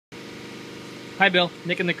Hi Bill,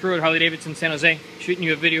 Nick and the crew at Harley-Davidson San Jose, shooting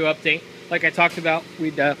you a video update. Like I talked about,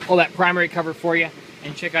 we'd pull that primary cover for you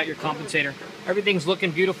and check out your compensator. Everything's looking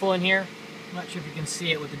beautiful in here. I'm not sure if you can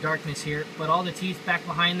see it with the darkness here, but all the teeth back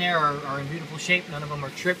behind there are in beautiful shape. None of them are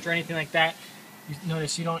tripped or anything like that. You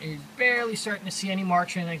notice you're barely starting to see any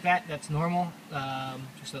marks or anything like that. That's normal.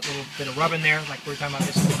 Just a little bit of rub in there, like we were talking about.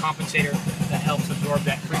 This is the compensator that helps absorb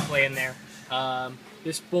that free play in there.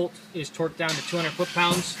 This bolt is torqued down to 200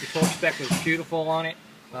 foot-pounds. The torque spec was beautiful on it.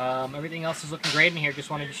 Everything else is looking great in here. Just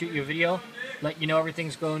wanted to shoot you a video, let you know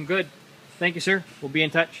everything's going good. Thank you, sir. We'll be in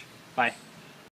touch. Bye.